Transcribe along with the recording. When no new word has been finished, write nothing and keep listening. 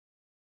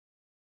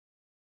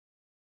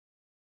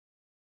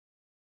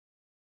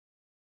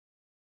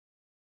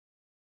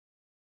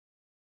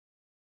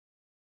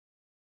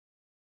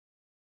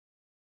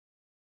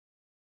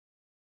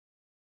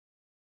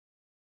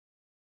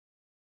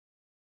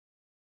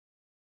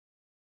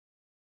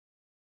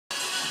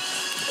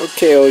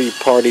Okay, all you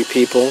party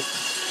people,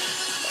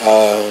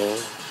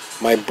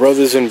 my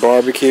brothers in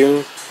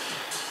barbecue,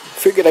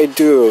 figured I'd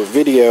do a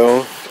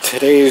video.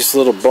 Today's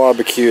little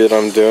barbecue that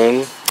I'm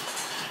doing,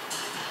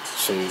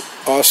 some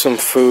awesome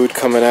food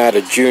coming out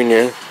of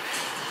Junior.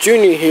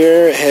 Junior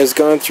here has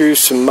gone through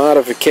some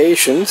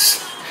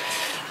modifications.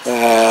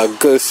 I'll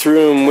go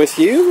through them with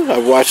you. I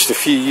watched a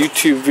few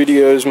YouTube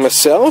videos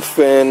myself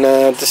and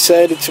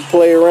decided to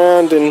play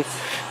around, and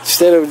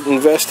instead of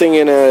investing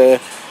in a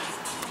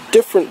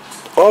different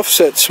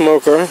offset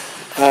smoker,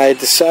 I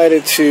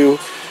decided to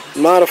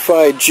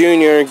modify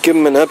Junior and give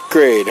him an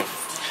upgrade.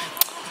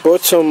 Bought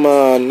some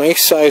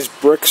nice sized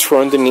bricks for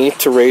underneath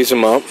to raise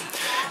him up,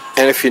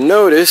 and if you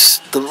notice,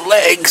 the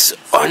legs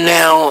are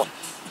now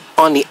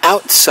on the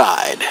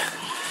outside.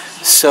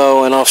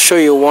 So, and I'll show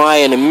you why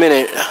in a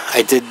minute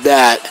I did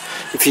that.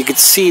 If you could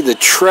see, the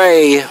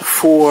tray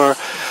for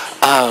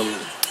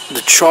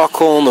the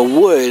charcoal and the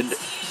wood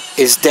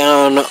is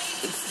down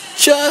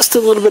just a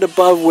little bit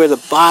above where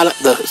the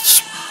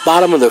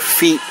bottom of the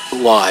feet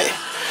lie.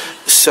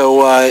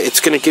 So it's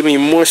going to give me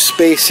more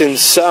space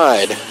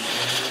inside.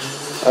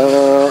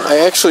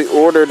 I actually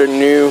ordered a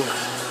new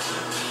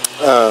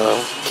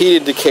heat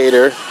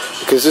indicator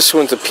because this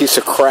one's a piece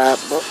of crap.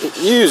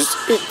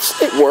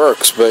 It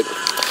works, but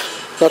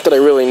not that I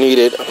really need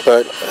it.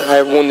 But I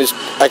have one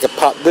I could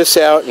pop this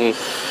out and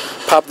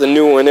pop the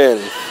new one in.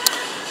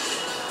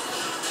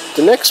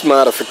 The next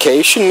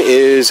modification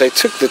is I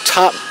took the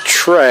top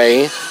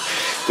tray,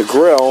 the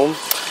grill,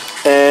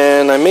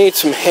 and I made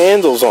some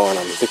handles on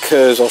them,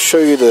 because I'll show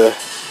you the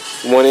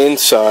one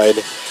inside.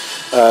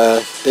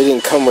 They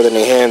didn't come with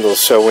any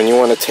handles, so when you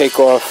want to take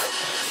off,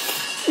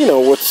 you know,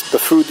 what's the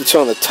food that's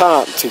on the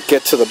top to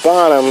get to the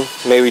bottom,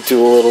 maybe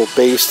do a little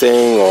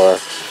basting, or,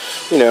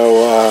 you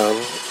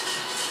know,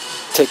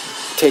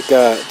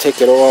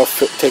 take it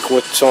off, take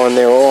what's on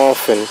there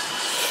off, and,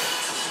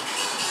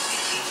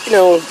 you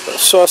know,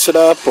 sauce it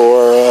up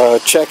or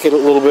check it a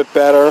little bit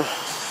better.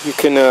 You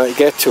can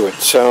get to it.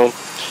 So,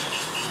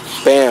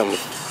 bam,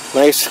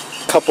 nice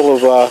couple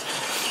of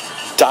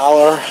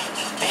dollar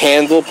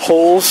handle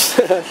pulls,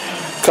 a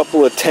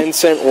couple of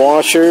 10-cent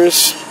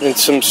washers, and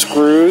some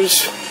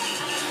screws,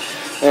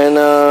 and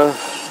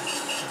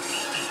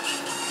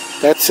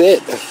that's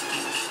it.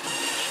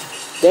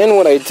 Then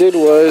what I did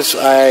was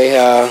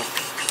I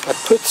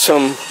put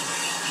some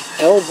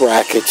L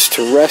brackets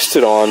to rest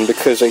it on,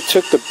 because I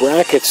took the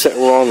brackets that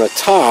were on the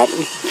top,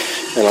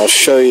 and I'll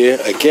show you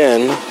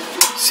again.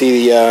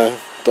 See, the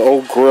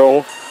old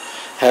grill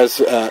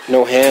has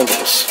no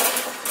handles.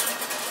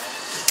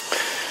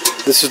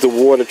 This is the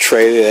water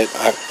tray that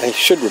I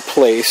should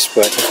replace,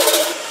 but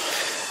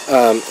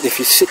if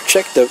you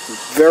check the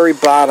very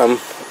bottom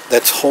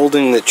that's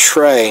holding the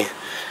tray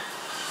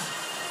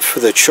for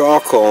the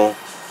charcoal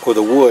or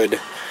the wood,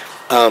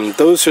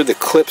 those are the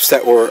clips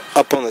that were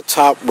up on the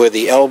top where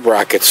the L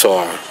brackets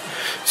are.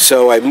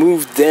 So I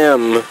moved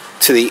them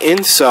to the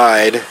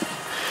inside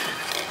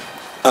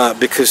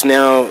because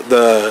now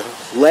the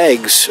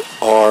legs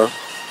are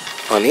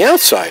on the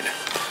outside.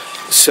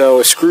 So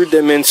I screwed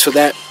them in, so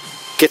that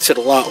gets it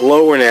a lot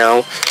lower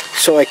now,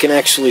 so I can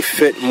actually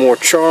fit more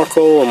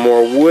charcoal and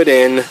more wood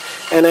in,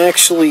 and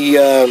actually you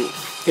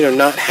know,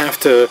 not have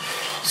to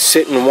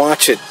sit and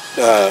watch it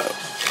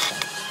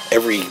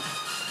every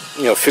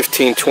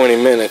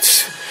 15-20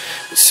 minutes.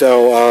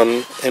 So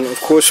and of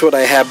course what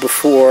I had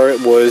before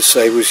was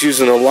I was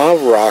using the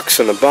lava rocks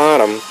in the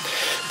bottom,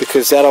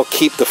 because that'll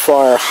keep the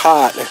fire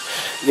hot,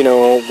 you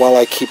know, while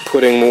I keep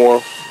putting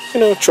more, you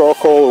know,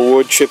 charcoal or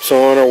wood chips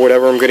on, or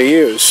whatever I'm going to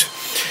use.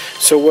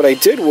 So what I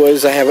did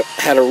was I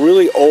had a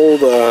really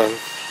old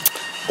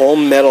all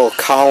metal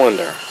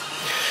colander,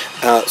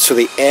 so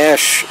the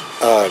ash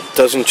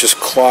doesn't just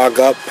clog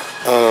up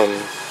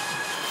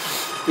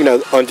you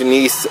know,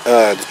 underneath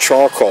the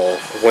charcoal.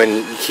 When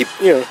you keep,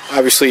 you know,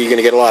 obviously you're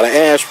going to get a lot of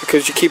ash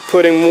because you keep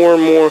putting more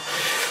and more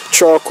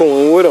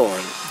charcoal and wood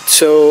on.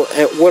 So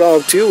what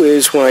I'll do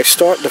is, when I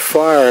start the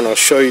fire, and I'll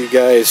show you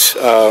guys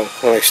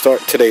when I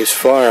start today's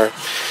fire,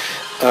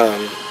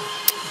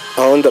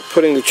 I'll end up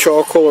putting the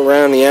charcoal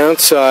around the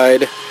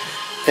outside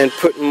and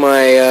putting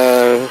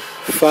my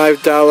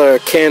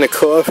 $5 can of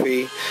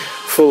coffee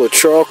full of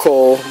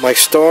charcoal, my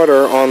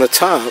starter, on the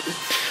top.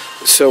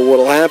 So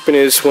what'll happen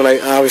is, when I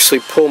obviously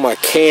pull my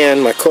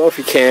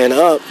coffee can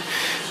up,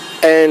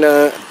 and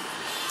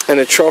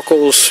the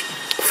charcoals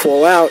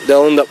fall out,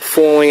 they'll end up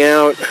falling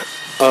out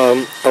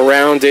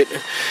around it,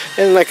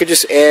 and I could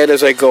just add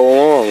as I go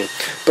along.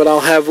 But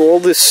I'll have all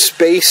this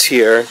space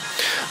here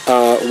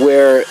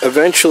where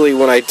eventually,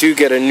 when I do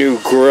get a new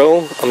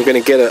grill, I'm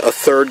going to get a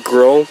third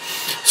grill,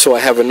 so I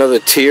have another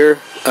tier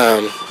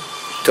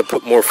to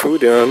put more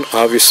food on,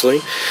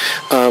 obviously.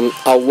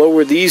 I'll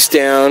lower these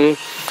down,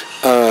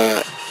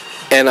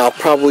 and I'll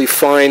probably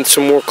find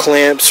some more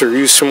clamps or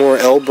use some more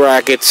L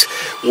brackets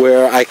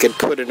where I could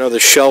put another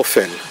shelf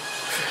in.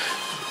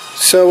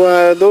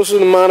 So those are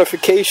the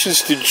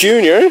modifications to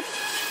Junior.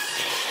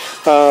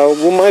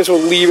 We might as well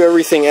leave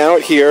everything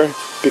out here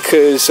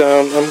because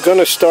I'm going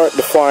to start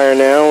the fire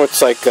now.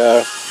 It's like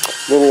a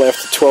little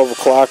after 12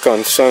 o'clock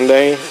on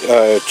Sunday,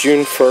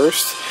 June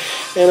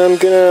 1st, and I'm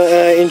going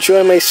to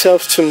enjoy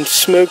myself some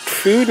smoked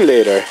food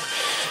later.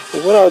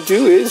 What I'll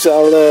do is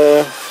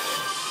I'll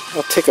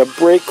take a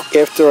break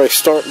after I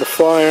start the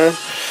fire,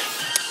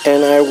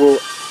 and I will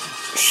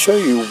show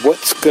you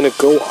what's going to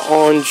go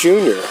on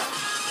Junior,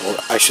 or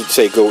I should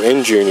say go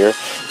in Junior,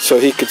 so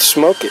he could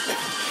smoke it.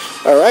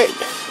 Alright,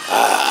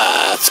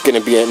 it's going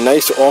to be a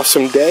nice,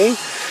 awesome day.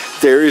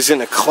 There isn't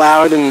a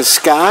cloud in the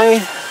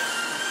sky.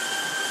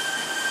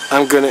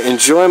 I'm going to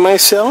enjoy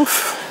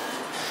myself.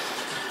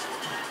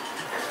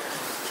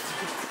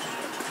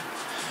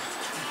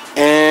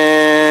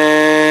 And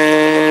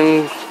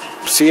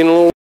see you in a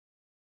little.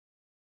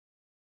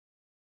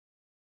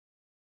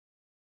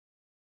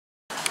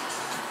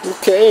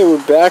 Okay,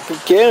 we're back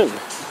again.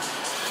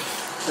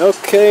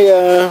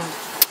 Okay,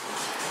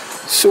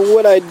 so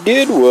what I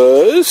did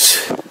was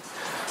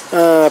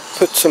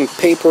put some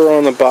paper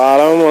on the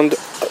bottom, on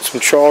some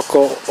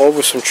charcoal,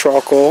 over some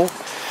charcoal,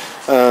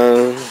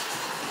 a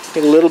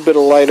little bit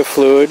of lighter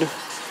fluid.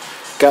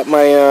 Got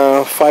my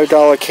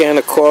 $5 can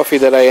of coffee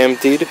that I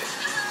emptied,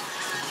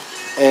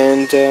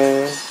 and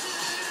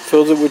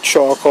filled it with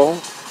charcoal,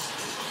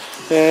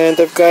 and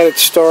I've got it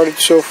started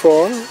so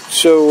far.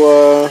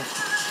 So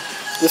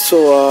this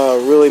will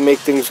really make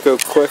things go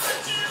quick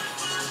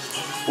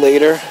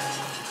later,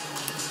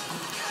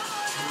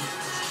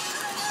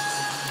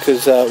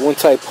 because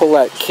once I pull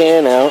that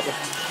can out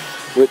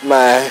with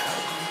my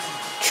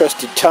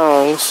trusty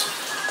tongs,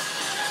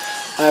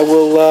 I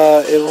will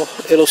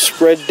it'll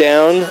spread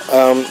down.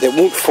 It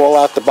won't fall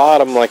out the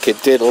bottom like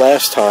it did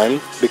last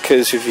time,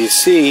 because if you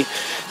see,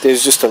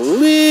 there's just a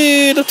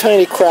little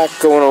tiny crack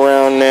going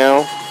around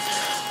now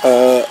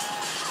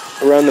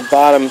around the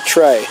bottom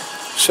tray.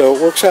 So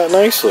it works out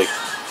nicely.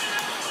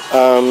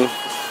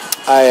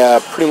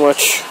 I pretty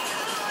much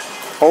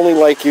only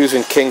like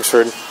using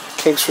Kingsford.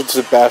 Kingsford's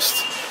the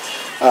best.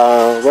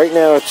 Right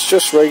now it's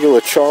just regular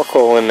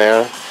charcoal in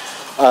there.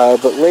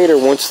 But later,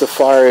 once the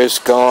fire is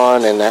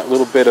gone and that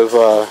little bit of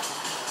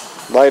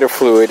lighter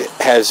fluid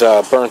has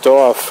burnt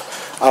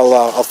off,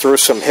 I'll throw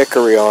some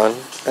hickory on.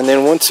 And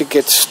then once it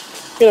gets,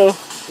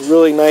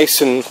 really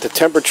nice and the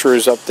temperature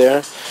is up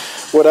there,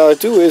 what I'll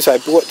do is I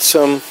bought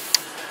some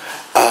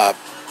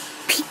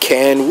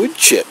pecan wood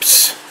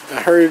chips.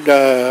 I heard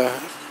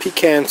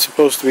pecan's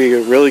supposed to be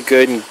really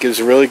good and gives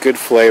a really good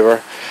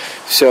flavor.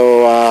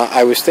 So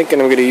I was thinking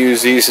I'm going to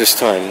use these this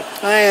time.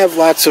 I have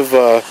lots of,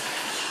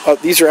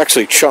 these are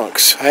actually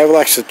chunks. I have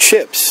lots of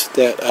chips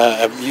that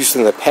I've used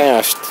in the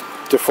past.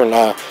 Different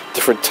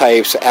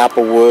types,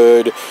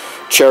 applewood,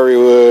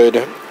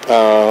 cherrywood,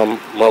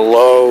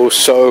 Merlot,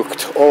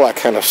 soaked, all that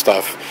kind of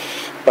stuff.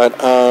 But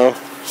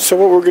so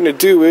what we're going to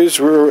do is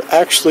we're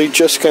actually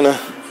just going to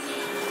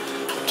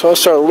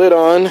toss our lid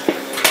on,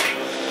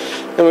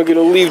 and we're going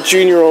to leave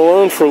Junior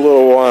alone for a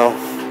little while.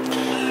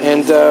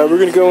 And we're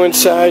going to go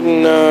inside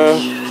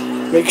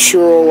and make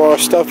sure all our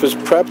stuff is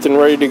prepped and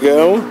ready to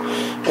go.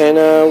 And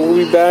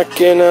we'll be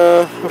back in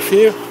a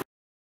few.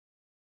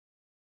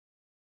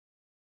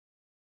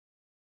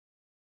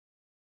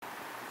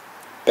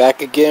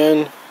 Back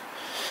again.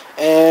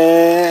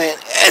 And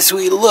as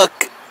we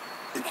look,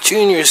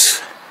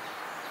 Junior's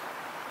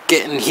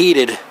getting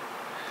heated.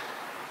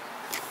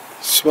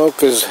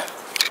 Smoke is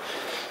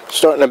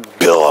starting to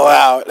billow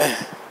out,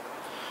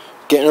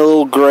 getting a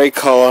little gray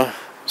color,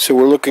 so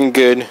we're looking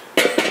good.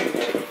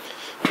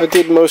 I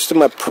did most of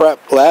my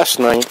prep last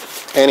night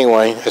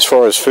anyway, as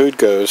far as food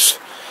goes,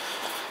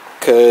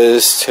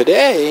 because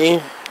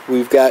today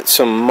we've got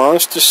some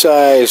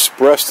monster-sized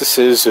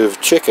breastises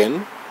of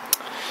chicken,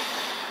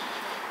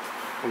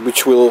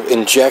 which we'll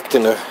inject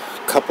in a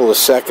couple of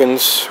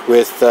seconds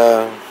with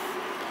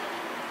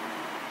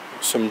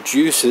some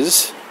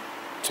juices,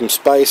 some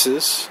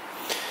spices.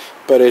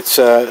 But it's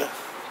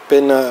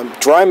been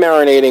dry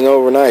marinating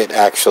overnight,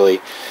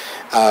 actually.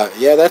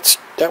 Yeah,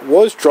 that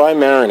was dry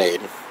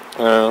marinade.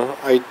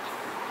 I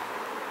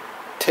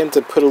tend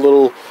to put a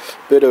little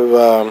bit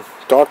of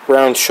dark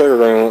brown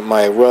sugar in with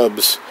my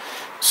rubs,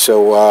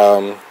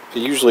 so it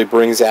usually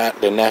brings out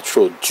the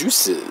natural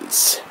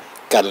juices.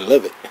 Gotta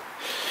love it.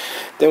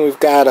 Then we've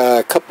got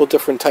a couple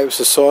different types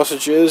of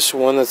sausages.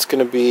 One that's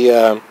going to be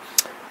an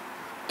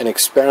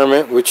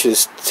experiment, which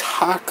is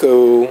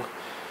taco,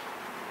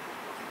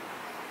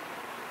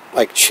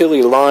 like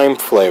chili lime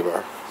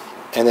flavor.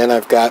 And then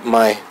I've got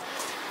my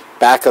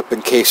backup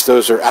in case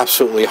those are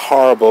absolutely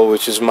horrible,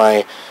 which is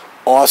my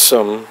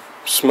awesome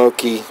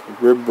smoky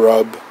rib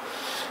rub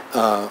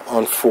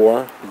on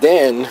 4.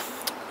 Then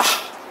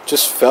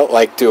just felt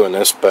like doing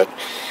this, but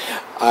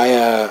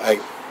I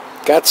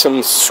got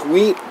some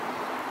sweet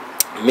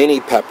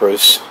mini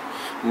peppers.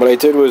 What I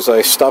did was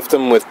I stuffed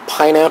them with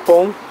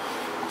pineapple,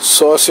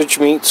 sausage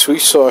meat,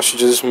 sweet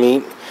sausages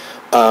meat,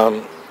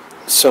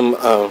 some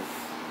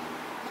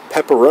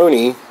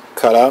pepperoni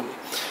cut up,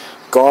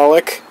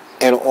 garlic,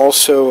 and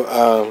also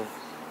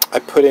I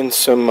put in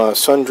some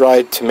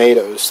sun-dried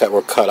tomatoes that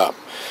were cut up.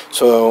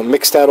 So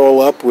mix that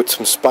all up with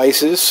some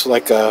spices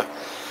like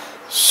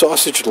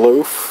sausage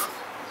loaf,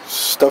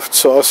 stuffed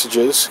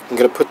sausages. I'm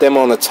going to put them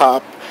on the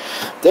top.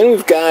 Then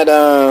we've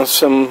got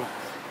some,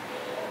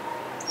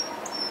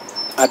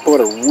 I bought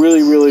a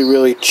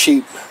really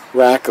cheap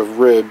rack of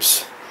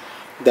ribs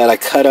that I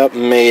cut up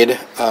and made,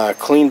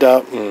 cleaned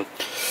up, and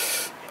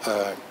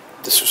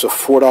this was a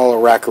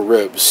 $4 rack of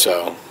ribs,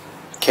 so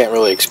can't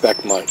really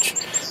expect much.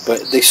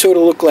 But they sort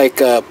of look like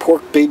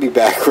pork baby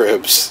back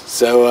ribs,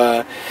 so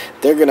I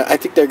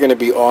think they're gonna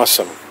be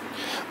awesome.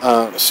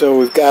 So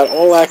we've got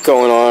all that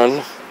going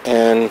on,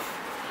 and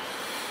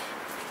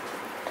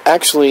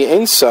actually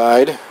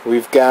inside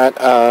we've got,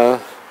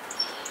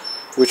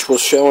 which we'll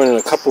show in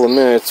a couple of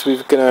minutes.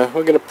 We're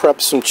gonna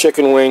prep some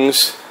chicken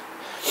wings,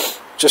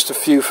 just a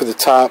few for the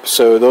top,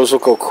 so those will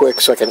go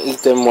quick, so I can eat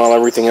them while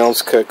everything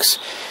else cooks.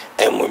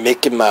 And we're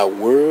making my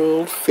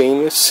world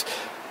famous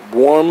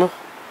warm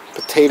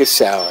potato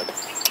salad.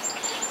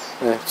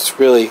 It's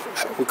really,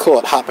 we call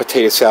it hot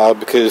potato salad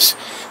because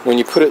when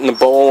you put it in the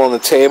bowl on the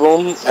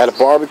table at a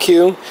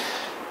barbecue,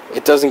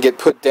 it doesn't get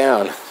put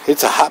down.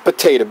 It's a hot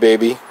potato,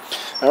 baby.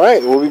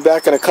 Alright, we'll be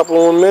back in a couple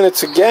more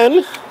minutes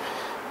again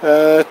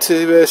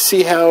to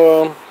see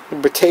how the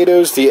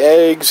potatoes, the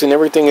eggs, and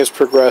everything is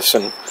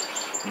progressing.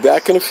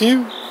 Back in a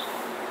few.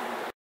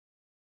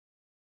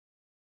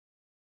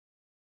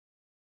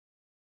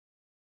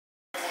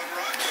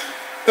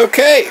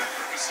 Okay,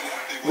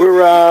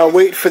 we're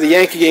waiting for the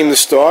Yankee game to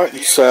start.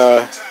 It's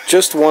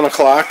just 1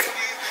 o'clock,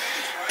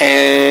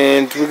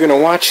 and we're gonna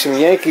watch some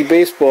Yankee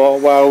baseball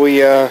while we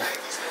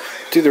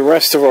do the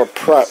rest of our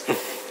prep.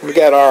 We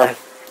got our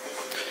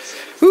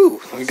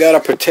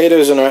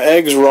potatoes and our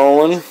eggs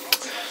rolling.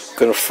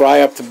 Gonna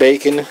fry up the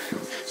bacon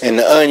and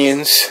the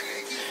onions.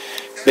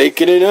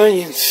 Bacon and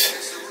onions.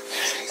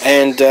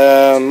 And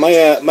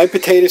my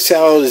potato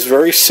salad is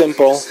very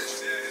simple.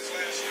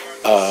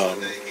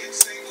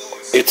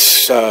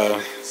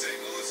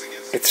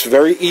 It's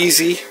very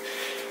easy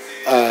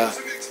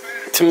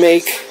to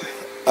make.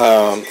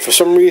 For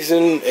some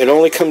reason, it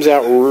only comes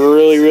out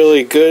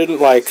really good,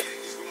 like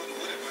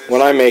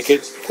when I make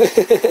it.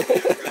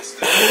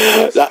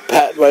 Not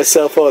pat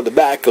myself on the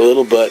back a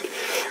little, but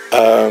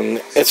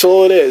it's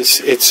all it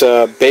is. It's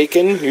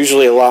bacon,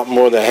 usually a lot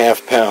more than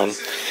 ½ pound.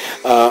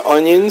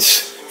 Onions,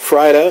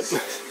 fried up.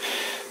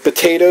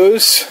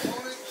 Potatoes,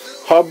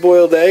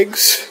 hard-boiled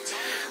eggs,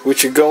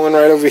 which are going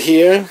right over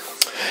here.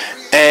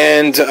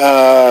 And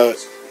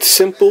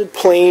simple,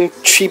 plain,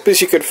 cheap as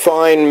you could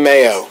find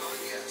mayo.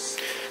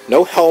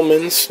 No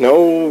Hellmann's,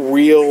 no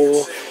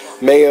real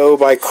mayo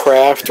by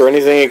Kraft or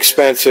anything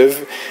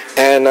expensive.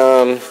 And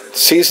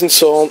seasoned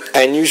salt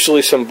and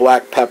usually some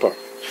black pepper.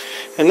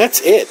 And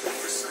that's it.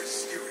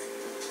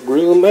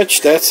 Really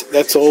much,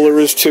 that's all there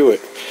is to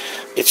it.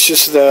 It's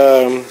just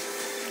the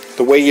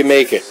way you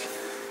make it.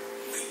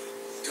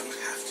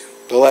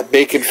 All that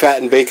bacon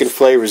fat and bacon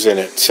flavors in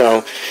it.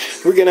 So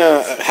we're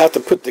gonna have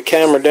to put the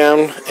camera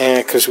down,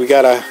 and because we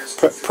gotta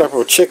prep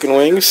our chicken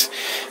wings,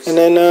 and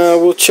then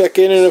we'll check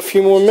in a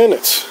few more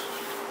minutes.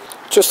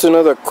 Just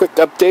another quick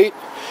update.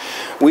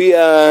 We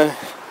are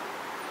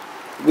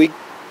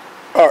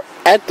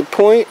at the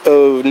point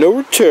of no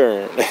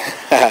return.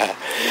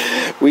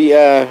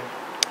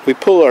 We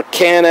pull our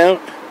can out,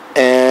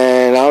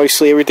 and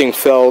obviously everything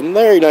fell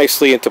very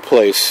nicely into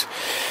place.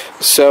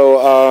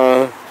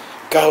 So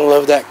gotta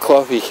love that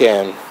coffee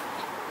can.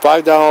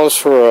 $5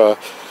 for a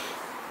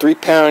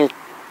 3-pound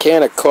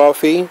can of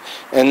coffee,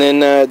 and then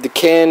the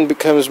can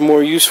becomes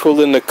more useful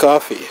than the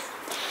coffee.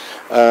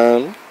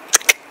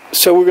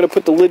 So we're gonna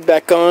put the lid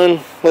back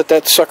on, let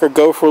that sucker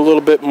go for a little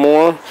bit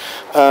more.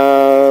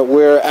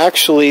 Where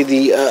actually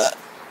the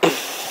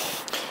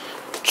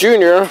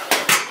Junior,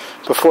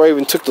 before I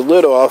even took the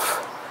lid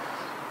off,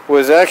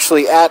 was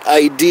actually at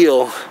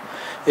ideal,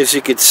 as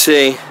you could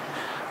see.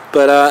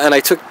 But and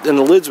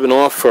the lid's been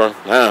off for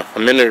a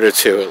minute or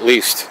two at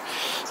least.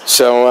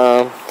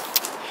 So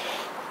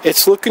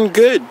it's looking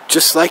good,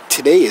 just like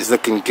today is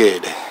looking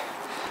good.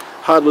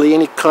 Hardly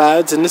any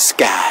clouds in the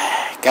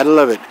sky. Gotta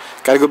love it.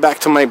 Gotta go back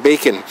to my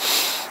bacon.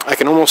 I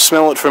can almost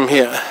smell it from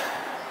here.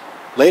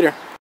 Later.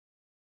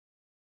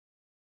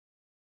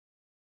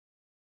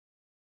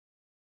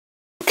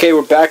 Okay,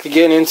 we're back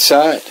again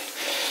inside.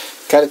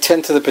 Gotta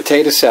tend to the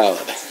potato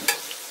salad.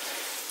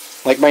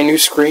 Like my new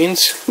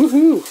screens?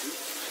 Woohoo!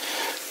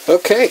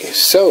 Okay,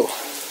 so,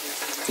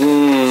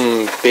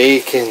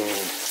 bacon.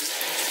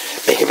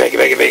 Bacon.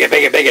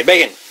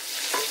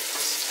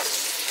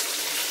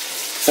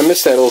 I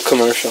missed that old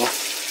commercial.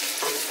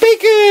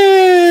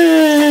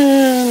 Bacon!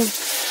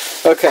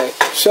 Okay,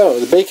 so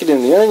the bacon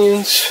and the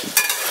onions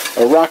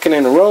are rocking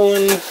and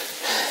rolling,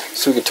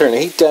 so we can turn the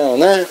heat down on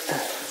that.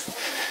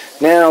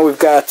 Now we've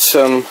got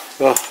some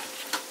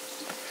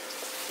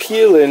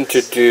peeling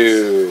to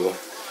do.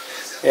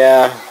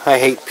 Yeah, I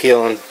hate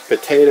peeling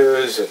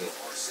potatoes,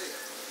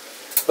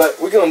 but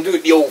we're going to do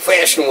it the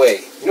old-fashioned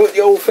way. You know what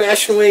the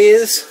old-fashioned way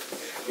is?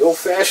 The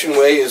old-fashioned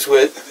way is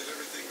with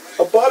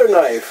a butter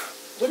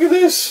knife. Look at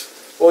this.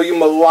 All you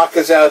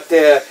malakas out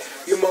there.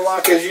 You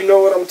malakas, you know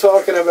what I'm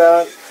talking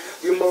about.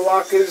 You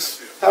malakas,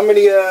 how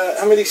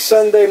many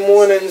Sunday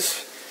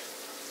mornings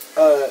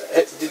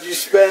did you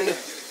spend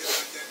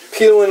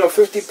peeling a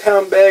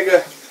 50-pound bag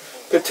of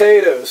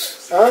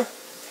potatoes? Huh?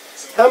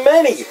 How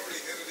many?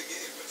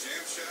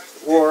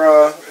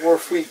 Or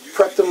if we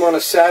prepped them on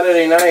a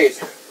Saturday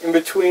night in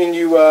between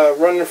you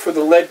running for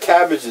the lead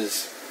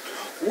cabbages.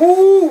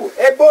 Woo!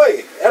 Hey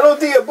boy!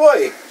 LOD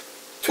boy!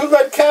 2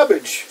 lead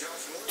cabbage!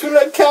 2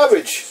 lead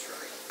cabbage!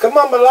 Come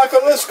on, Malaka,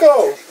 let's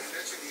go!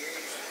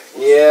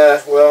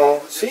 Yeah,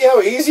 well, see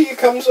how easy it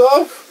comes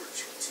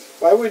off?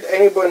 Why would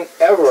anyone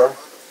ever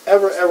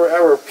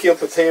peel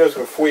potatoes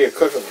before you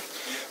cook them?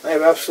 I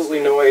have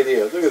absolutely no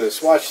idea. Look at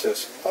this, watch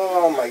this.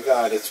 Oh my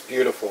God, it's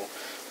beautiful.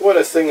 What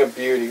a thing of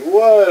beauty.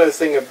 What a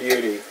thing of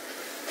beauty.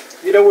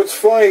 You know what's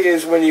funny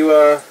is when you,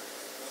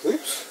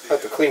 oops, I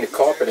have to clean the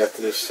carpet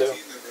after this too.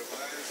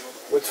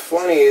 What's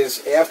funny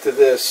is after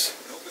this,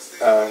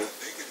 of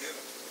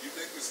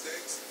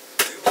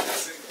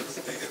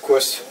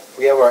course,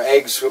 we have our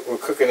eggs we're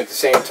cooking at the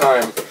same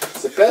time.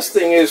 The best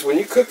thing is when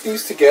you cook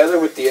these together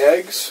with the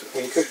eggs,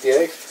 when you cook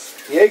the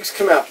eggs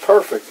come out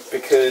perfect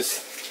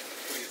because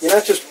you're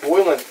not just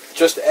boiling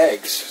just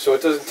eggs, so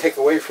it doesn't take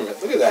away from it.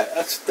 Look at that.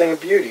 That's a thing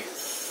of beauty.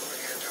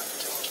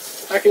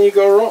 How can you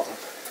go wrong?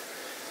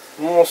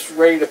 I'm almost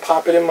ready to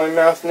pop it in my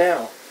mouth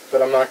now,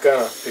 but I'm not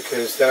gonna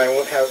because then I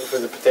won't have it for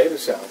the potato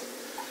salad.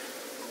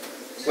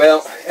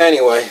 Well,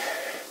 anyway,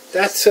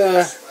 that's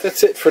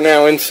it for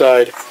now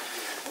inside.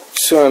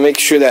 So I make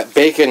sure that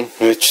bacon,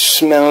 which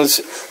smells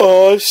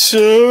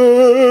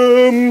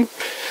awesome,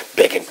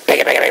 bacon.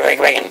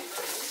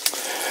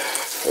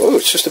 Oh,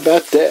 it's just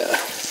about there.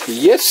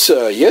 Yes,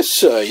 sir. Yes,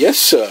 sir. Yes,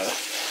 sir.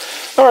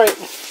 All right.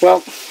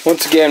 Well,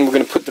 once again, we're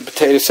going to put the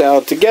potato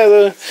salad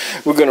together.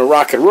 We're going to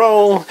rock and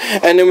roll.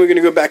 And then we're going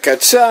to go back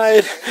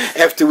outside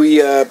after we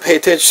pay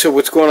attention to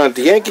what's going on at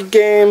the Yankee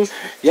game.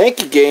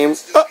 Yankee game.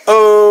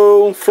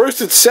 Uh-oh. First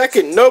and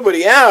second.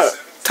 Nobody out.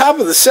 Top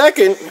of the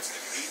second.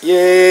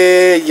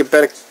 Yeah, you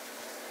better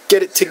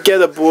get it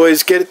together,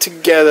 boys. Get it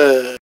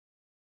together.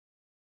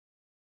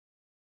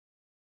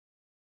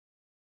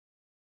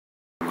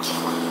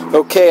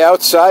 Okay,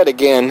 outside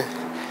again.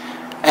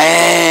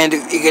 And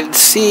you can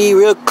see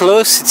real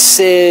close, it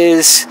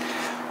says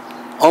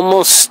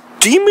almost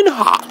steaming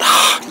hot.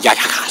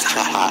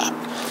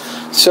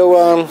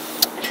 So,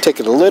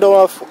 taking the lid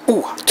off.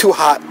 Ooh, too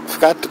hot.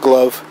 Forgot the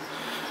glove.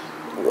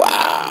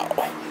 Wow.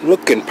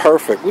 Looking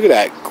perfect. Look at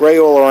that. Gray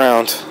all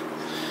around.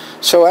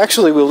 So,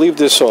 actually, we'll leave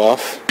this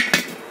off.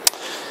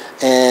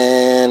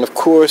 And, of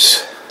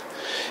course,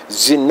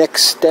 the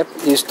next step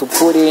is to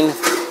put in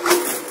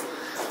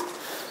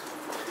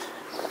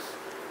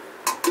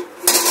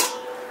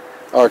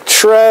our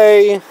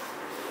tray.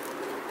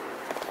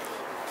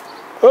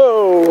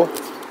 Oh,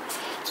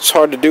 it's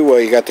hard to do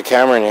while you got the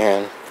camera in your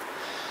hand.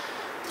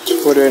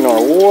 Put in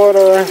our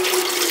water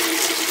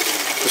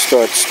to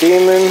start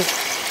steaming.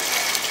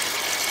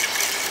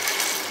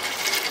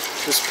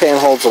 This pan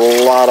holds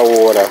a lot of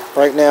water.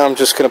 Right now I'm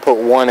just going to put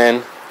 1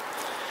 in.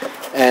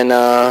 And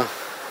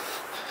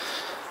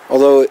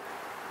although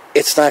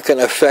it's not going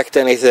to affect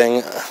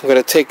anything, I'm going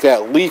to take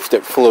that leaf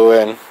that flew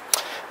in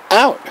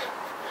out.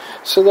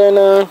 So then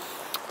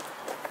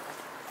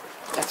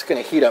that's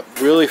going to heat up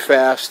really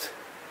fast.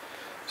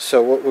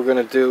 So what we're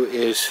going to do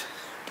is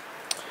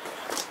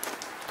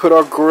put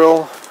our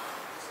grill,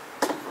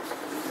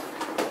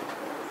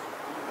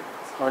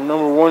 our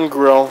 #1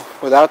 grill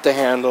without the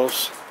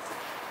handles,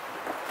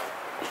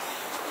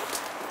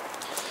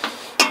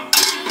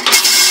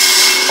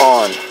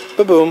 on.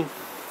 Ba-boom.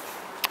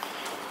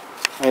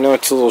 I know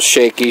it's a little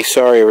shaky.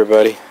 Sorry,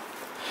 everybody.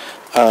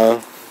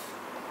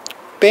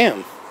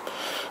 Bam.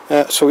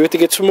 So we have to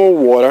get some more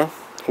water.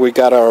 We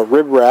got our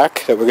rib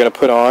rack that we're going to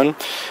put on, and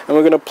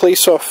we're going to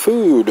place our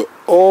food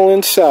all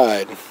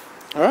inside.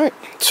 Alright,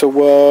 so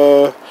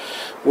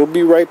we'll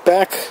be right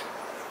back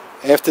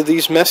after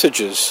these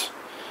messages.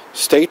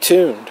 Stay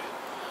tuned.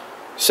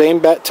 Same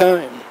bat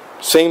time,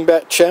 same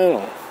bat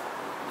channel.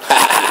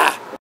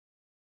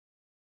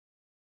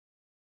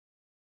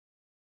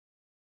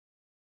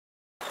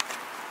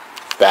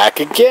 Back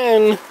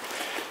again.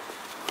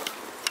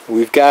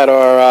 We've got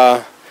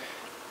our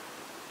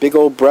big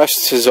old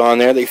breasts on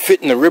there. They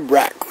fit in the rib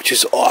rack, which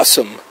is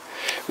awesome.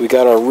 We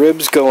got our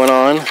ribs going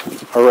on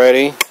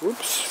already.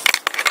 Whoops.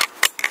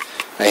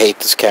 I hate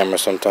this camera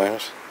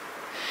sometimes.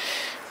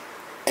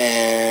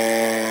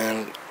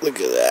 And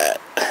look at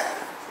that.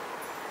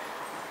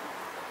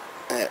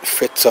 That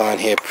fits on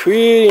here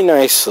pretty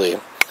nicely.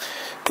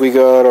 We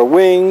got our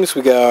wings,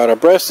 we got our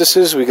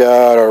breastises, we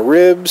got our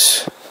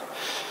ribs.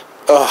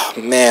 Oh,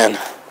 man.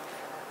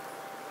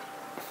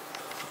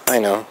 I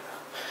know.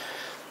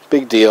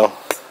 Big deal.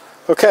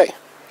 Okay.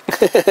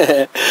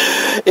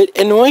 It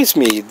annoys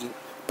me,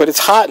 but it's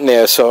hot in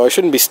there, so I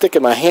shouldn't be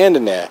sticking my hand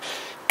in there.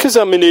 Because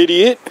I'm an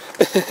idiot.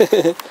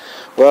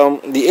 Well,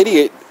 the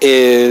idiot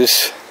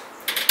is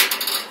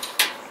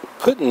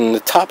putting the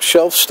top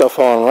shelf stuff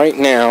on right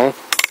now.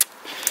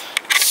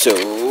 So,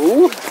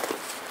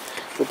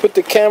 we'll put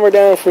the camera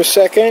down for a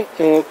second,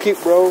 and we'll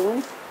keep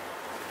rolling.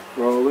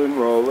 Rolling,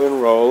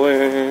 rolling,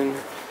 rolling.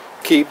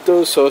 Keep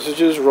those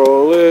sausages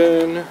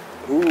rolling.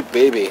 Ooh,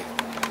 baby.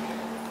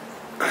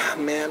 Ah,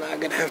 man, I'm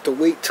gonna have to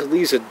wait till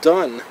these are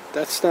done.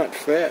 That's not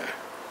fair.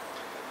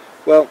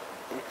 Well,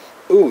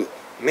 ooh,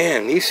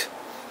 man, these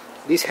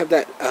have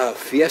that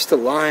Fiesta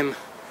lime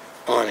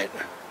on it,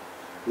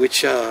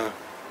 which whew,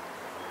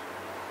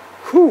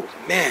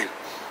 man,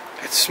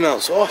 that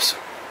smells awesome.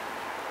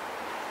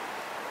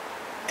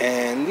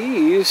 And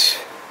these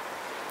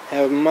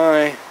have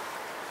my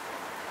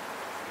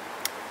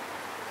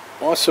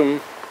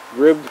awesome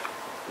rib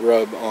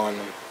rub on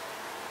them.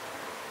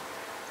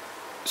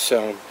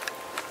 So,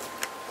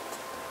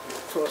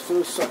 toss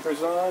those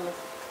suckers on.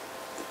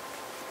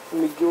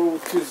 Let me go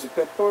to the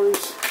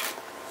peppers.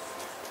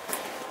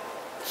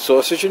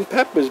 Sausage and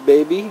peppers,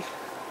 baby.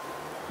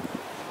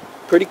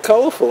 Pretty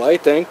colorful, I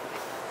think.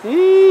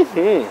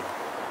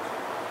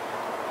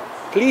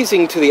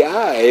 Pleasing to the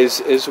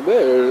eyes as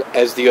well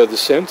as the other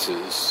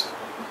senses.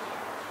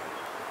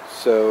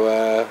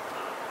 So,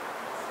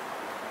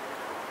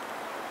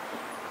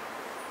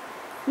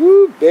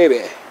 woo,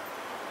 baby.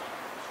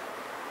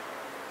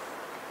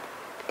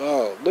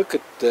 Oh, look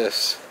at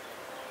this.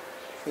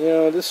 You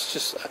know, this is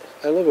just,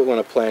 I love it when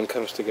a plan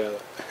comes together.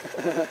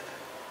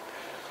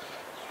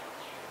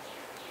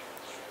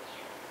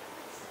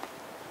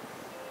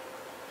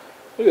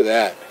 Look at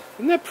that.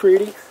 Isn't that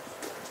pretty?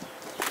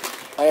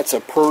 That's a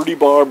pretty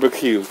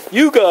barbecue.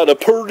 You got a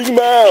pretty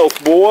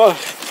mouth, boy.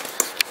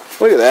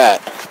 Look at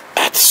that.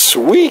 That's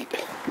sweet.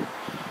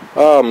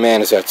 Oh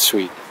man, is that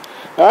sweet.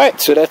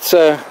 Alright, so that's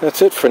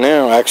it for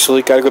now,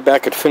 actually. Gotta go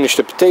back and finish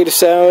the potato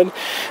salad.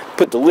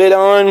 Put the lid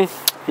on.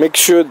 Make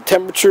sure the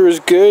temperature is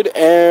good.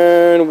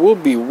 And we'll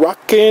be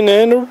rocking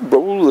and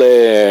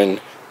rolling.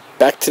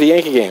 Back to the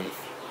Yankee game.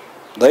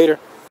 Later.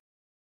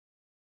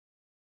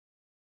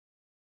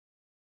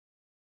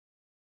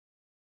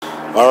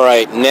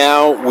 Alright,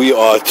 now we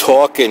are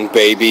talking,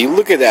 baby.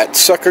 Look at that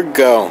sucker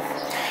go.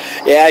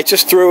 Yeah, I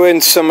just threw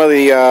in some of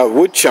the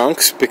wood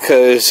chunks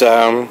because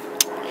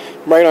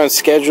right on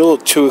schedule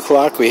at 2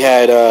 o'clock we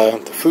had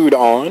the food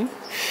on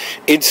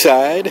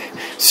inside.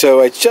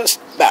 So I just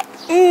about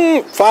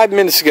 5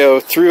 minutes ago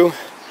threw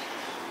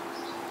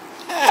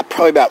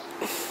probably about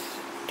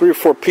 3 or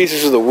 4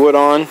 pieces of the wood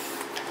on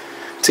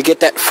to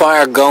get that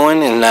fire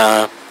going. And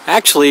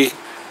actually,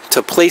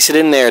 to place it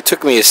in there, it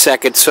took me a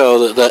second,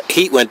 so the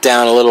heat went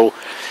down a little.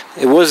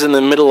 It was in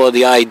the middle of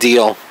the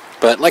ideal,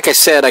 but like I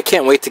said, I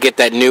can't wait to get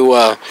that new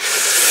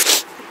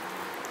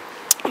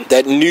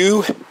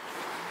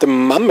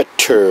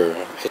thermometer.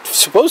 It's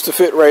supposed to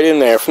fit right in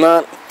there. If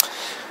not,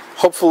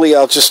 hopefully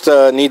I'll just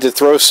need to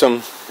throw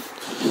some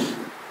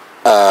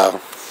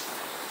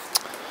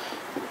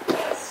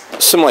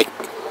like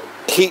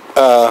heat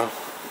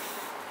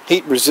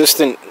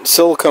resistant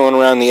silicone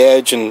around the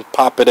edge and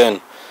pop it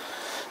in.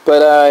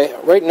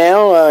 But right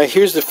now,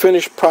 here's the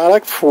finished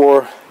product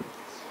for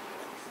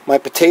my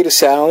potato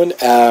salad.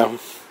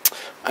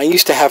 I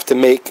used to have to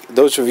make,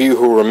 those of you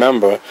who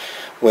remember,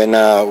 when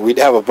we'd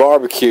have a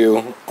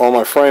barbecue, all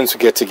my friends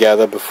would get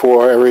together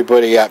before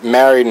everybody got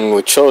married and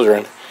with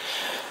children.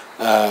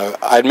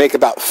 I'd make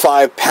about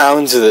 5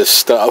 pounds of this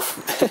stuff.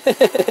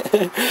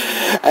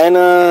 And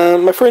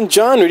my friend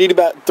John would eat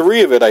about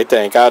 3 of it, I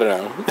think. I don't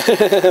know.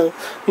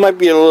 Might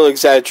be a little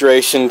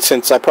exaggeration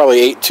since I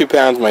probably ate 2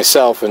 pounds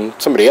myself and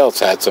somebody else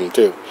had some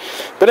too.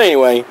 But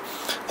anyway,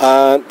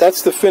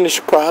 that's the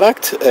finished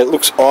product. It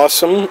looks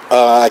awesome.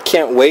 I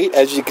can't wait.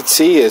 As you can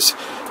see, it's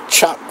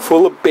chock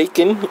full of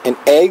bacon and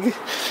egg,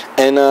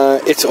 and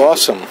it's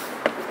awesome.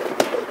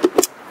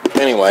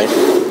 Anyway,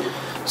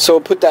 so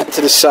put that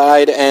to the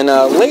side, and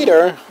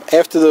later,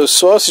 after those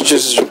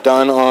sausages are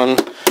done on,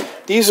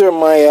 these are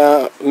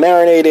my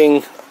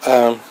marinating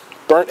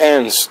burnt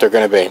ends they're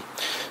going to be.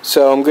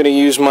 So I'm going to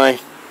use my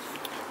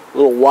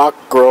little wok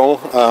grill,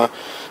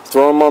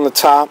 throw them on the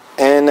top,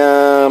 and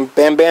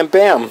bam, bam,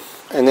 bam,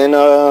 and then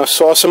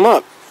sauce them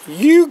up.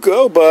 You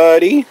go,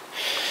 buddy.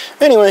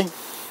 Anyway,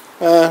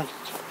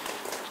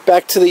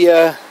 back to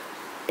the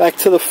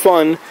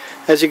fun.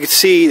 As you can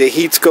see, the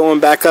heat's going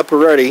back up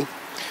already.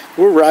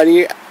 We're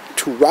ready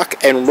to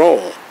rock and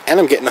roll, and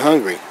I'm getting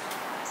hungry.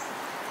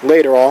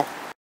 Later, all.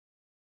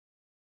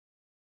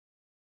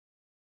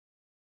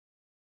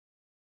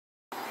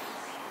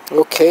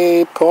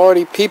 Okay,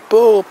 party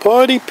people,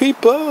 party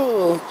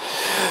people.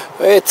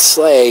 It's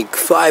like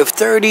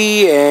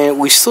 5:30, and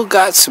we still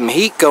got some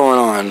heat going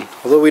on,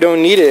 although we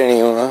don't need it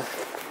anymore.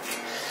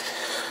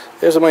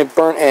 There's my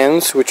burnt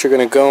ends, which are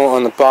going to go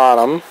on the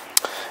bottom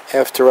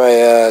after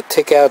I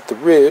take out the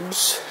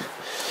ribs.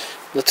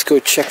 Let's go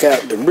check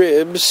out the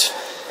ribs.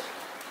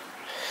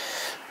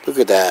 Look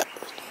at that.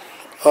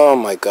 Oh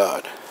my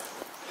God.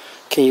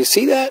 Can you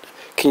see that?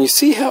 Can you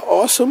see how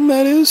awesome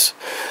that is?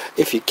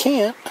 If you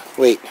can't,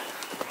 wait.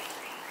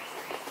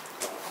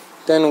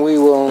 Then we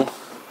will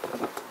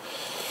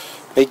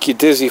make you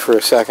dizzy for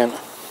a second.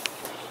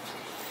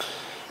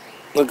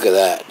 Look at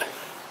that.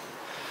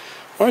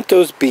 Aren't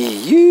those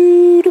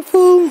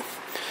beautiful?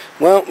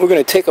 Well, we're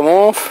going to take them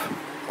off,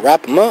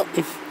 wrap them up,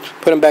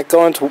 put them back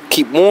on to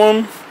keep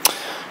warm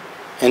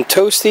and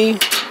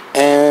toasty,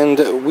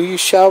 and we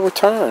shall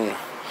return.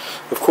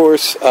 Of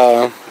course,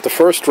 the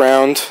first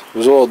round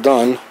was all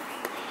done.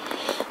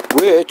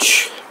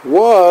 which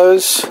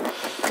was,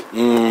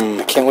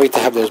 can't wait to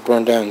have those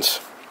burned ends.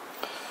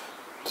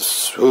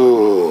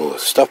 Ooh,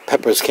 stuffed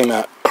peppers came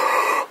out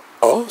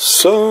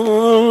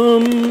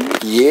awesome.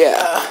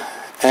 Yeah.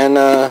 And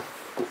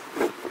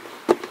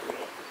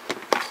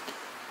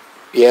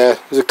yeah,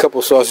 there's a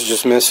couple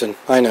sausages missing.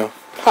 I know.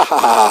 Ha ha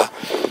ha.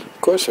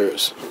 Of course there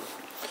is.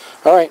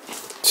 Alright,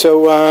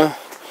 so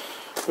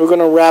we're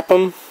gonna wrap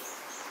them,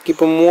 keep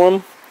them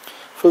warm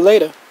for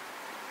later.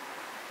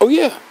 Oh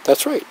yeah,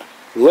 that's right.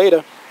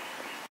 Later.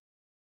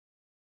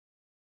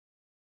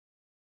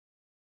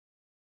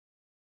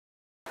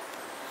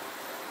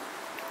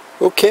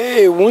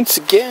 Okay, once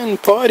again,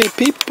 party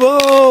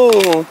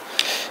people.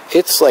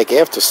 It's like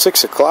after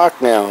 6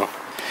 o'clock now.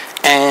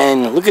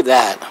 And look at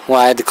that. Well,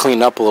 I had to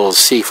clean up a little to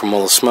see from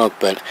all the smoke,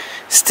 but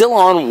still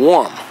on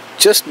warm.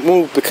 Just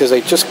moved because I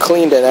just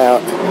cleaned it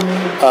out.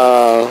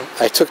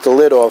 I took the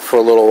lid off for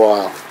a little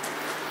while.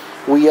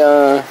 We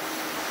are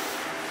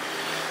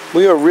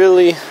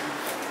really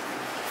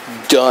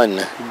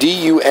done.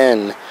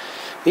 D-U-N.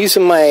 These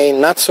are my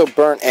not so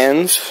burnt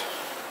ends,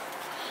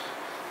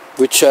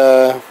 which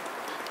are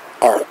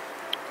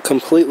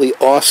completely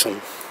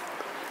awesome.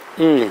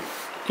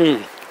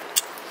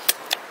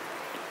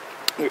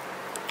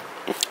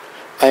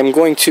 I'm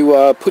going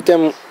to put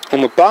them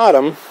on the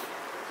bottom,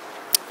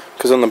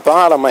 because on the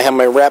bottom I have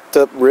my wrapped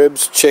up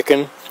ribs,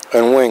 chicken,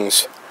 and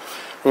wings.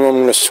 And I'm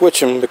going to switch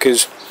them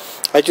because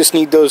I just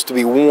need those to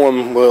be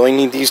warm. Well, I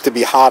need these to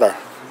be hotter.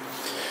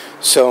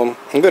 So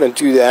I'm going to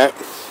do that.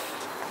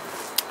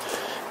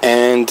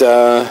 And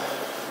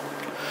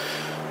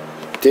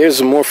there's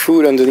some more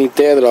food underneath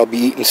there that I'll be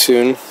eating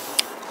soon.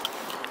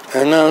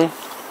 And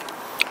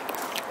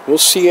we'll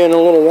see you in a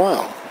little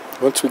while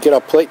once we get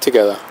our plate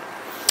together.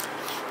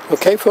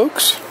 Okay,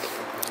 folks?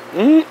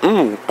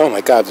 Oh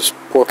my God, this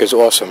pork is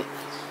awesome.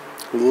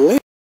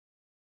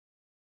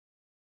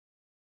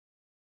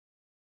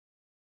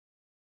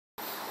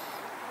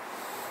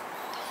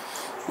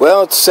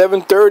 Well, it's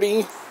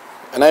 7:30,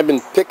 and I've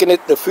been picking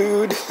at the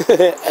food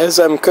as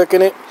I'm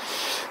cooking it.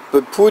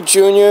 But poor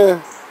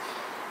Junior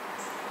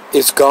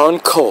is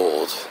gone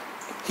cold.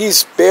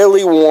 He's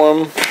barely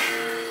warm.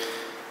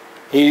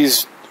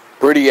 He's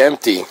pretty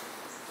empty.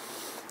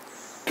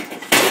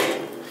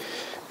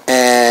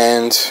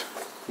 And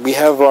we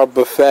have our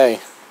buffet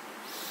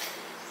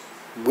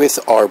with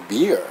our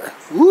beer.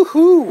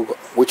 Woohoo!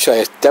 Which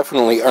I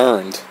definitely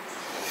earned.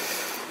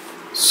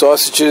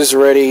 Sausages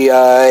already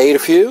ate a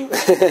few.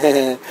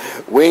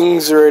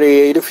 Wings already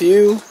ate a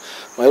few.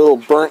 My little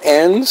burnt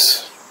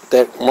ends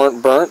that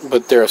weren't burnt,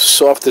 but they're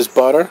soft as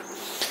butter.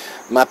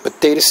 My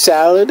potato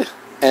salad,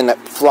 and that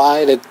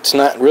fly that's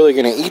not really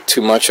going to eat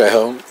too much, I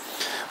hope.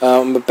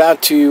 I'm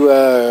about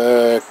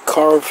to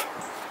carve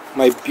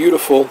my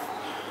beautiful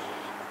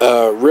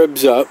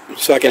ribs up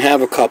so I can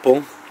have a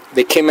couple.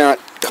 They came out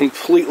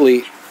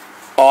completely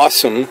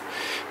awesome.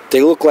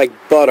 They look like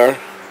butter.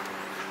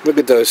 Look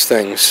at those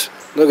things.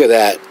 Look at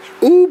that.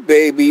 Ooh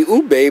baby,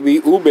 ooh baby,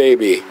 ooh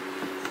baby.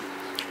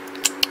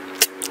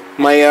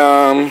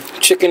 My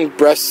chicken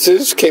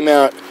breasts came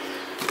out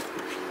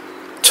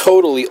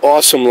totally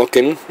awesome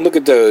looking. Look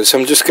at those.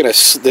 I'm just gonna,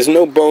 there's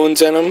no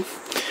bones in them.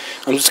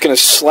 I'm just gonna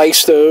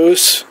slice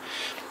those.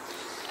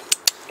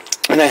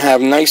 And I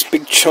have nice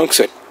big chunks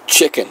of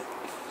chicken.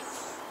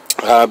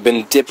 I've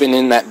been dipping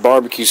in that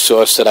barbecue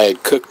sauce that I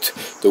had cooked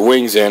the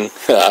wings in.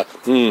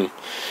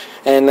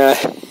 And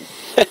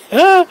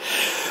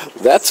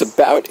that's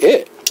about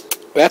it.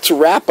 That's a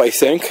wrap, I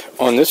think,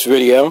 on this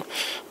video,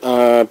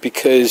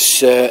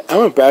 because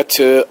I'm about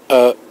to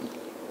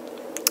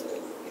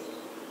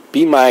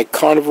be my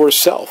carnivore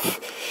self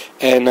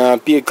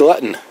and be a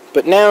glutton.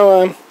 But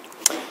now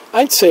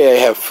I'd say I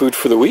have food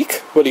for the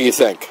week. What do you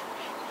think?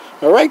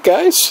 Alright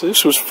guys,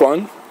 this was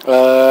fun.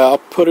 I'll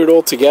put it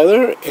all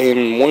together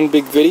in one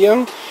big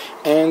video,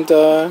 and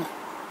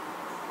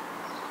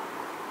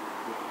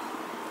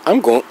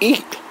I'm going to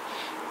eat.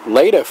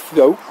 Later,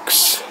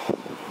 folks.